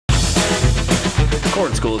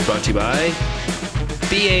Corn School is brought to you by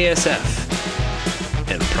BASF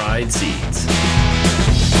and Pride Seeds.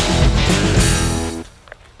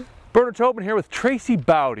 Bern Tobin here with Tracey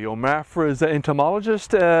Baute, OMAFRA's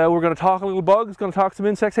entomologist. We're going to talk a little bugs, going to talk some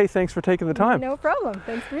insects. Hey, thanks for taking the time. No problem.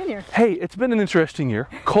 Thanks for being here. Hey, it's been an interesting year.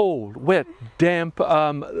 Cold, wet, damp,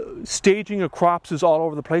 staging of crops is all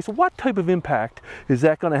over the place. What type of impact is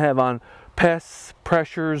that going to have on pests,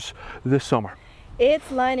 pressures this summer?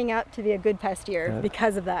 It's lining up to be a good pest year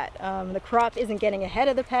because of that. The crop isn't getting ahead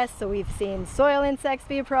of the pests, so we've seen soil insects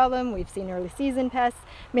be a problem. We've seen early season pests,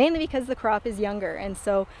 mainly because the crop is younger, and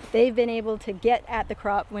so they've been able to get at the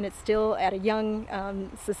crop when it's still at a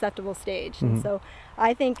young, susceptible stage. Mm-hmm. And so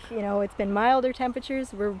I think, you know, it's been milder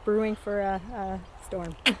temperatures. We're brewing for a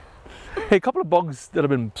storm. Hey, a couple of bugs that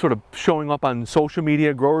have been sort of showing up on social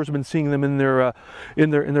media. Growers have been seeing them in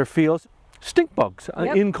their fields. Stink bugs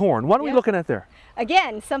in corn. What are we looking at there?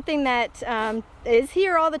 Again, something that is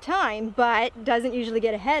here all the time, but doesn't usually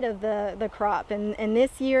get ahead of the crop. And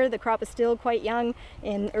this year, the crop is still quite young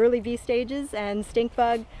in early V stages, and stink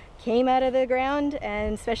bug came out of the ground,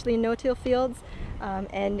 and especially in no-till fields,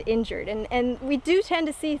 and injured. And we do tend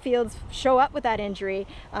to see fields show up with that injury,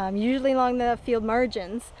 usually along the field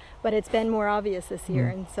margins, but it's been more obvious this year.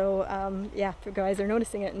 And so, yeah, the guys are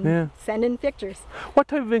noticing it and sending pictures. What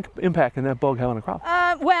type of impact can that bug have on a crop?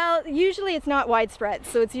 Well, usually it's not widespread,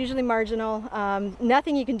 so it's usually marginal.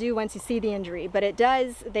 Nothing you can do once you see the injury, but it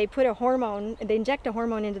does, they put a hormone, they inject a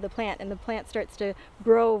hormone into the plant, and the plant starts to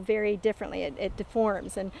grow very differently. It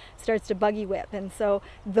deforms and starts to buggy whip, and so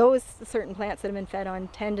those certain plants that have been fed on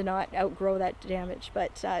tend to not outgrow that damage.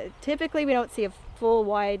 But typically we don't see a full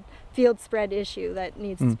wide field spread issue that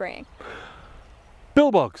needs spraying.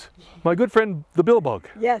 Billbugs, my good friend the billbug.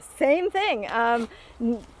 Yes, same thing.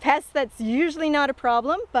 Pests that's usually not a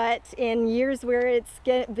problem, but in years where it's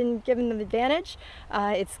been given the advantage,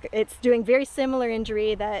 it's doing very similar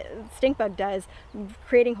injury that stink bug does,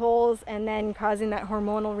 creating holes and then causing that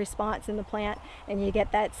hormonal response in the plant, and you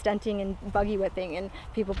get that stunting and buggy whipping, and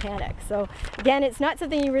people panic. So again, it's not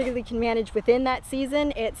something you really can manage within that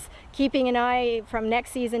season. It's keeping an eye from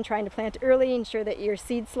next season, trying to plant early, ensure that your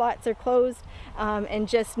seed slots are closed, and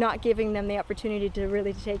just not giving them the opportunity to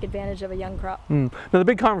really take advantage of a young crop. Now the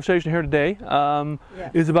big conversation here today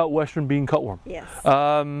is about western bean cutworm. Yes.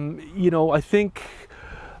 You know, I think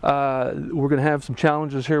we're going to have some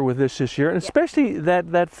challenges here with this year, and especially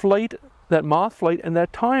that flight, that moth flight, and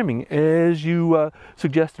that timing, as you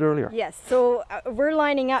suggested earlier. Yes, so we're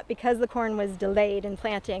lining up, because the corn was delayed in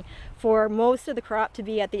planting, for most of the crop to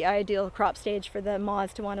be at the ideal crop stage for the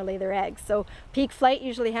moths to want to lay their eggs. So peak flight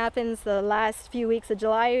usually happens the last few weeks of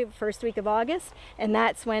July, first week of August, and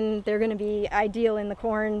that's when they're going to be ideal in the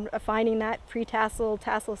corn, finding that pre-tassel,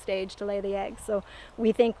 tassel stage to lay the eggs. So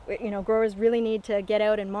we think, you know, growers really need to get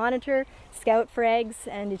out and monitor, scout for eggs,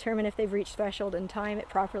 and determine if they've reached threshold and time it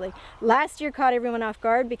properly. Last year caught everyone off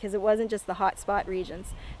guard because it wasn't just the hot spot regions,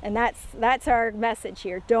 and that's our message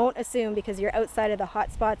here. Don't assume because you're outside of the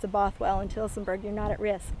hot spots of Bothwell and Tillsonburg you're not at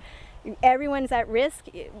risk. Everyone's at risk.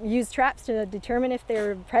 Use traps to determine if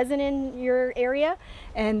they're present in your area,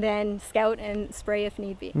 and then scout and spray if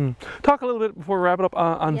need be. Talk a little bit before we wrap it up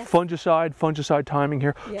on fungicide timing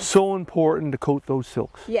here. Yes. So important to coat those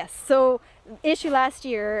silks. Yes, so issue last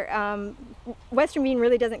year, western bean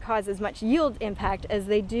really doesn't cause as much yield impact as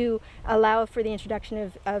they do allow for the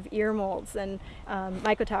introduction of ear molds and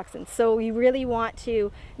mycotoxins. So we really want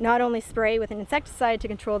to not only spray with an insecticide to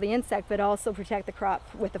control the insect, but also protect the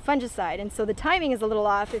crop with a fungicide. And so the timing is a little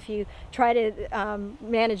off if you try to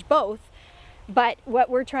manage both. But what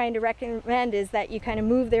we're trying to recommend is that you kind of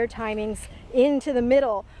move their timings into the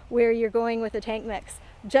middle where you're going with a tank mix,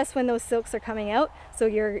 just when those silks are coming out, so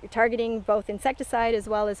you're targeting both insecticide as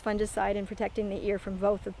well as fungicide and protecting the ear from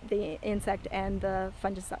both the insect and the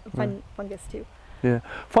fungus too. Yeah.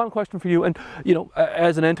 Final question for you, and you know,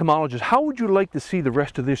 as an entomologist, how would you like to see the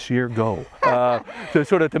rest of this year go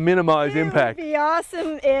to minimize impact? It would be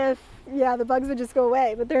awesome if the bugs would just go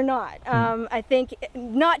away, but they're not. I think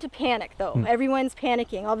not to panic though. Everyone's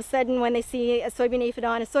panicking. All of a sudden when they see a soybean aphid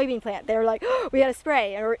on a soybean plant, they're like, oh, we got to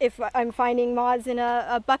spray. Or if I'm finding moths in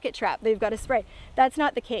a bucket trap, they've got to spray. That's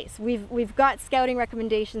not the case. We've got scouting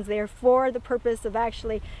recommendations there for the purpose of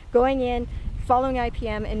actually going in, following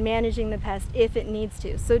IPM, and managing the pest if it needs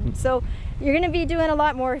to. So you're going to be doing a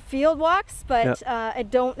lot more field walks, but I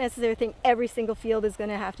don't necessarily think every single field is going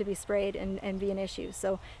to have to be sprayed and be an issue.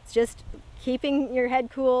 So it's just keeping your head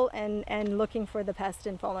cool and looking for the pest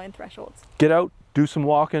and following thresholds. Get out, do some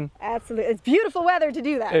walking. Absolutely, it's beautiful weather to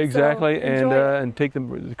do that. Exactly, so and take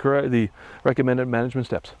the recommended management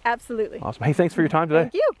steps. Absolutely. Awesome. Hey, thanks for your time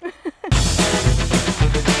today. Thank you.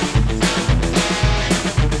 Bye.